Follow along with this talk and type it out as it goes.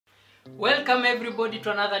Welcome everybody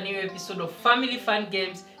to another new episode of Family Fun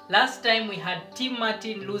Games. Last time we had Team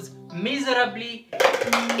Martin lose miserably. We have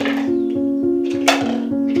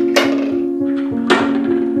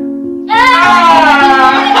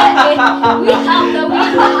the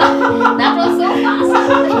winner. That was so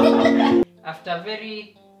fast. After a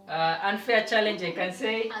very unfair challenge, I can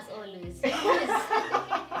say. As always.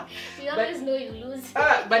 We always know you lose.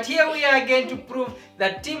 But here we are again to prove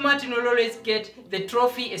that Team Martin will always get the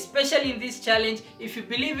trophy, especially in this challenge. If you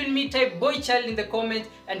believe in me, type boy child in the comments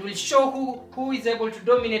and we'll show who is able to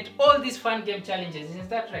dominate all these fun game challenges. Is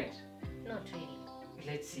that right? Not really.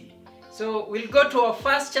 Let's see. So we'll go to our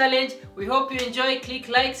first challenge. We hope you enjoy. Click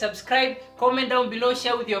like, subscribe, comment down below,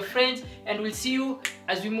 share with your friends, and we'll see you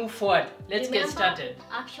as we move forward. Let's get started.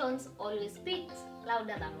 Actions always speak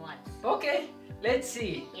louder than words. Okay, let's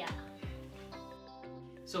see. Yeah.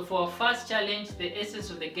 So for our first challenge, the essence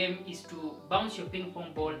of the game is to bounce your ping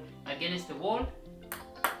pong ball against the wall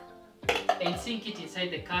and sink it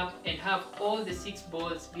inside the cup, and have all the 6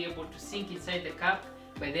 balls be able to sink inside the cup.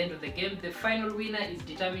 By the end of the game, the final winner is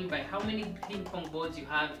determined by how many ping pong balls you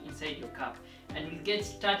have inside your cup. And we'll get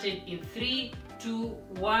started in 3, 2,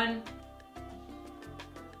 1.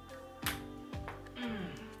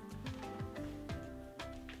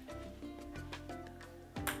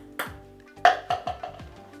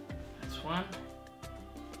 That's 1.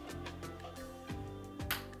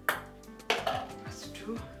 That's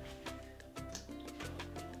 2.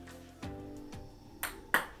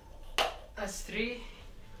 That's 3.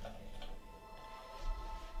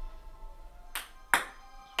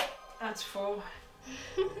 That's 4.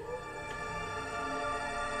 Thank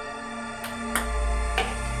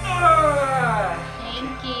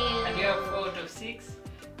you. And you have 4 out of 6.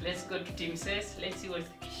 Let's go to Team Says. Let's see what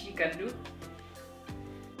she can do.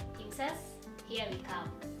 Team says, here we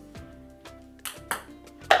come.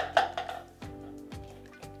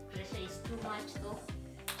 Pressure is too much though.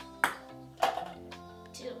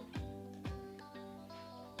 2.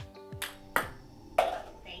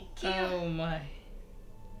 Thank you. Oh my.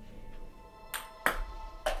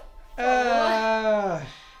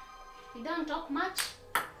 We don't talk much.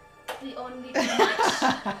 We only do much.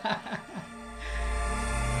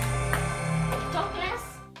 Talk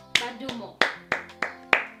less, but do more.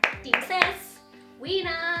 Team says,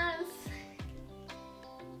 winners.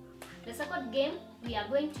 The second game we are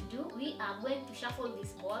going to shuffle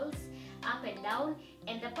these balls up and down,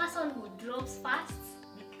 and the person who drops first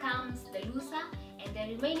becomes the loser, and the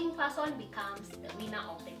remaining person becomes the winner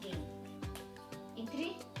of the game. In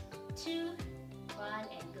 3, 2, 1,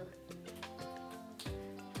 and go.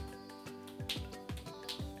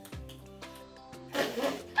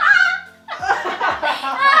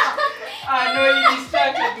 No, you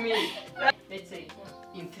distracted me. Let's say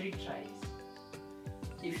in 3 tries.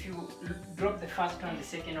 If you drop the first one, the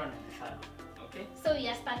second one, and the third one. Okay? So we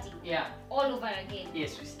are starting. Yeah. All over again.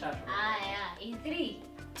 Yes, we start. Yeah. In 3,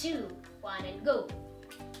 2, 1, and go.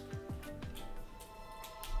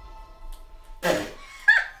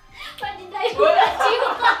 What did I do at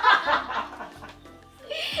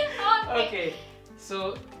you? Okay.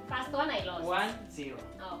 So First one I lost. 1-0.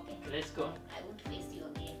 Okay. Let's go. I would face you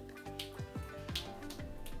again.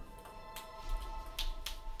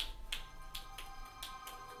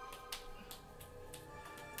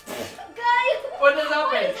 Guys, What has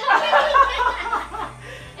happened? happening?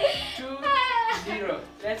 2-0.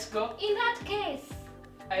 Let's go. In that case,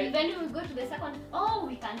 even if we go to the second,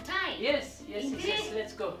 we can tie. Yes. In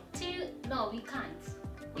Let's go. 2, no, we can't.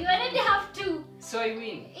 You already have 2. So I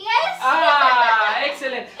win. Yes.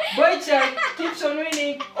 Excellent. Boy child keeps on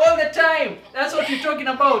winning all the time. That's what we're talking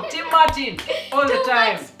about. Team Martin, all the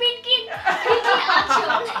time. Speaking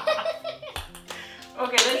action.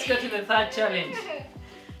 Okay, let's go to the third challenge.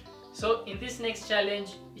 So in this next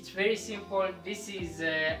challenge, it's very simple. This is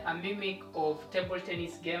a mimic of table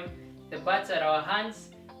tennis game. The bats are our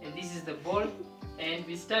hands, and this is the ball. And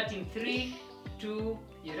we start in 3, 2.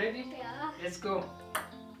 You ready? Yeah. Let's go.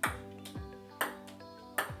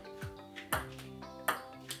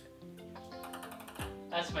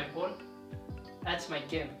 That's my ball. That's my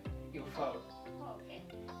game. You foul. Okay.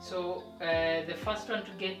 So the first one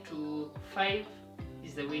to get to 5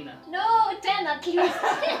 is the winner. No, 10 at least.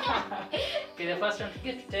 Okay, the first one to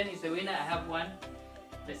get to 10 is the winner. I have 1.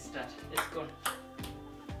 Let's start. Let's go.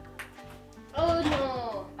 Oh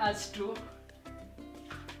no. That's 2.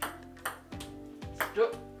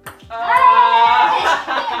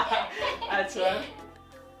 That's 1.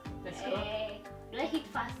 Let's go. Do I hit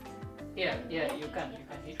fast? Yeah, you can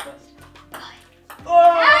hit first.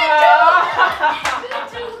 Oh!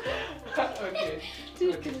 Okay.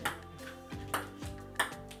 Two. Okay.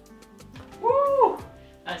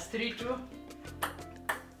 3-2.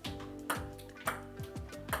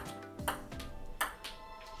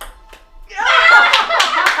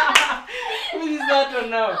 Who is that one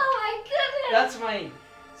now? Oh my goodness. That's mine.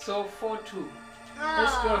 So 4-2.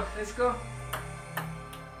 Let's go. Let's go.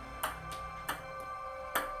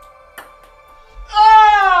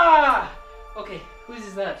 Ah! Okay, who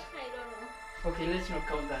is that? I don't know. Okay, let's not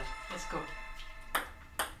count that. Let's go.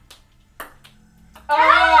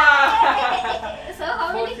 Ah! So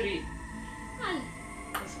how many? 4-3. One.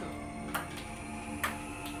 Let's go.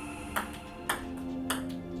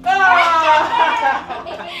 Ah!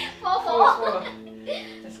 4-4.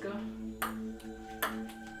 4-4. Let's go.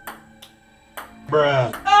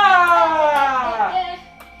 Bruh. Ah!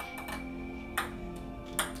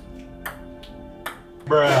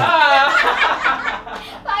 Bruh. Ah!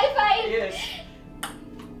 5-5. Yes.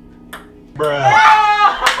 Bruh.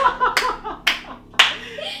 Ah!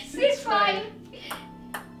 6-5.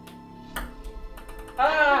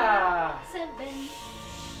 Ah! 7.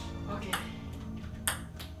 Okay.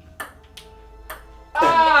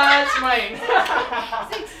 Ah, that's mine.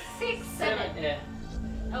 6, 7. Yeah.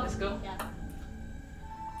 Oh, Let's go. Yeah.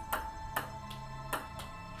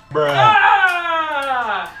 Bruh.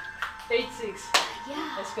 Ah! 8-6.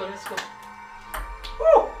 Yeah. Let's go. Let's go.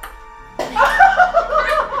 Woo!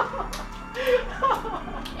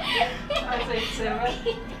 That's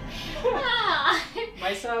 8-7. Ah.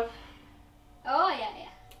 Myself. Oh yeah,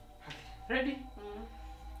 yeah. Ready?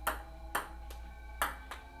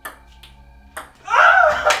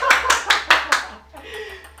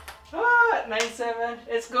 Ah, 9-7.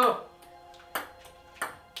 Let's go.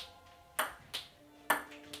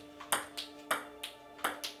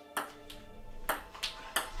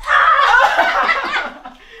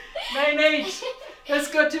 Ah! 9-8. Let's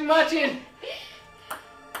go to Martin.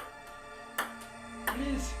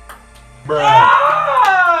 Please. Bruh.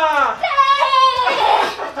 Ah!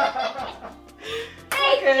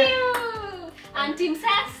 Thank Okay. you. And team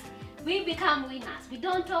says we become winners. We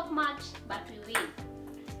don't talk much, but we win.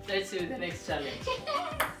 Let's see the next challenge.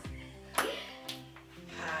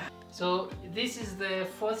 So this is the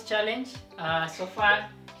fourth challenge. So far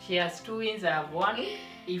she has 2 wins, I have 1.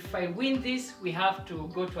 If I win this, we have to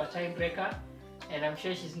go to a tiebreaker, and I'm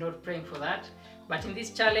sure she's not praying for that. But in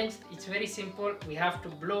this challenge, it's very simple. We have to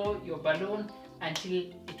blow your balloon until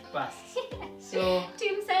it bursts. So,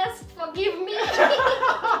 Team says forgive me.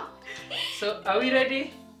 so are we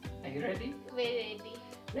ready? Are you ready? We're ready.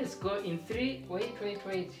 Let's go in 3. Wait.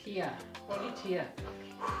 Here. Hold it here.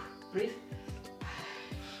 Breathe.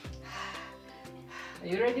 Are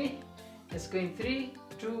you ready? Let's go in 3,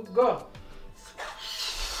 2, go.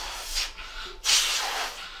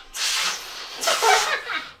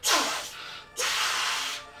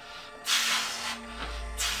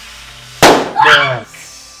 Bruh.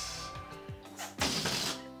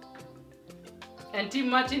 And Team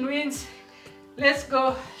Martin wins. Let's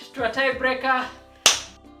go to a tiebreaker.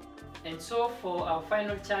 And so for our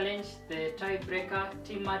final challenge, the tiebreaker,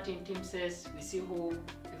 Team Martin, Team says, we see who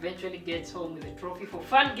eventually gets home with the trophy. For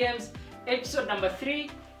Fun Games, episode number 3,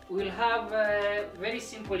 we'll have very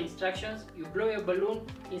simple instructions. You blow your balloon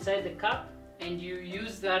inside the cup, and you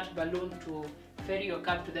use that balloon to ferry your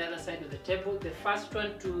cup to the other side of the table. The first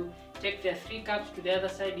one to take their 3 cups to the other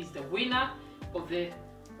side is the winner of the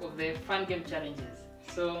Fun Game challenges.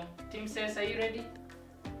 So, Team says, are you ready?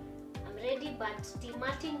 I'm ready, but Team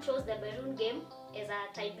Martin chose the balloon game as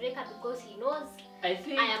a tiebreaker because he knows I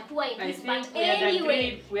think I am poor in I this. think But we had anyway,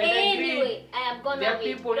 agreed. We had agreed. anyway, I am gonna There are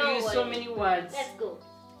win. people Don't use so worry. many words. Let's go.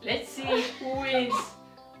 Let's see who wins.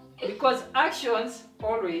 Because actions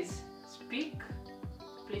always speak.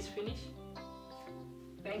 Please finish.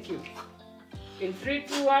 Thank you. In 3,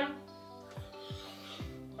 2, 1.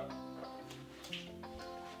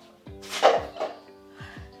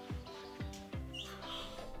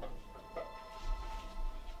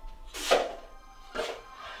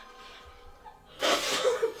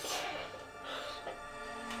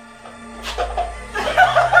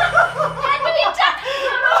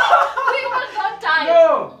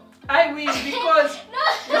 No, I win because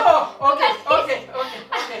no.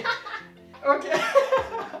 Okay.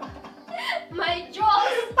 My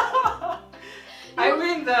jaws. I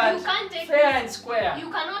win that You can't take fair and square.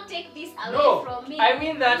 You cannot take this away No, from me. I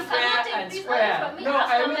win that You cannot fair take and this away square. from me No,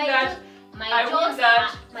 after I win that. My I jaws win that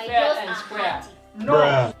are, my fair jaws and are square. hearty. No,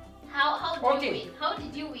 Bruh. How did Okay. you win? How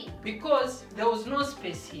did you win? because there was no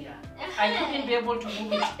space here. I couldn't be able to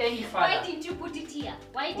move it any Why further. didn't you put it here?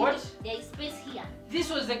 Why did What? there is space here? This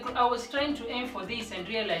was I was trying to aim for this and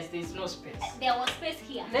realize there is no space. There was space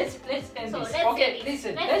here. Let's end So this. let's Okay, end this.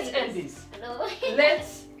 listen. Let's Let's do end this. this.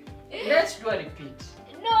 No. Let's do a repeat.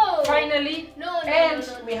 No. finally, No, and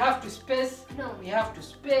no. we have to space. No. We have to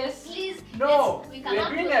space. Please. No, we we're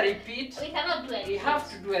cannot doing do a repeat. We cannot do it. We have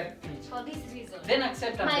to do a repeat. For this reason. Then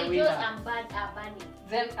accept I'm My the jaws winner. are burning.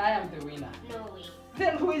 Then I am the winner. No way.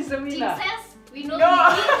 Then who is the winner? Princess, we know.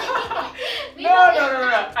 No. We No.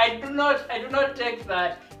 know. I do not take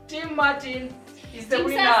that. Team Martin is the Princess,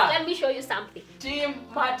 winner. let me show you something. Team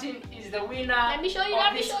Martin is the winner Let me show you.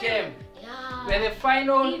 of this game. Yeah. We're the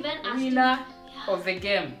final Even after- winner Yeah. of the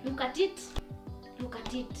game. Look at it. Look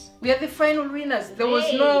at it. We are the final winners. There was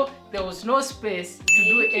Hey. no space to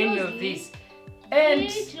do Very any of closely. this. And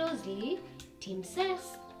Very closely, Team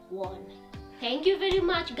Says won. Thank you very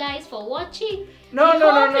much, guys, for watching. no, We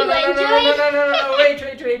no, no, hope no, you no, no, no, enjoyed. no, no, no, no, wait.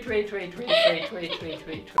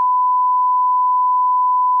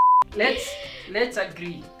 Let's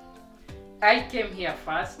agree. I came here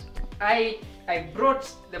first. I brought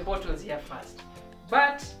the bottles here first.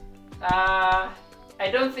 But I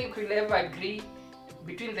don't think we'll ever agree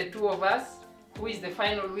between the two of us who is the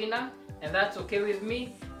final winner, and that's okay with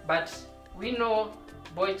me. But we know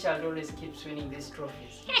Boy Child always keeps winning these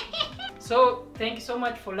trophies. So thank you so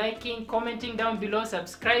much for liking, commenting down below,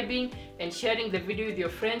 subscribing, and sharing the video with your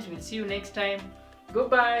friends. We'll see you next time.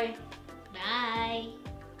 Goodbye.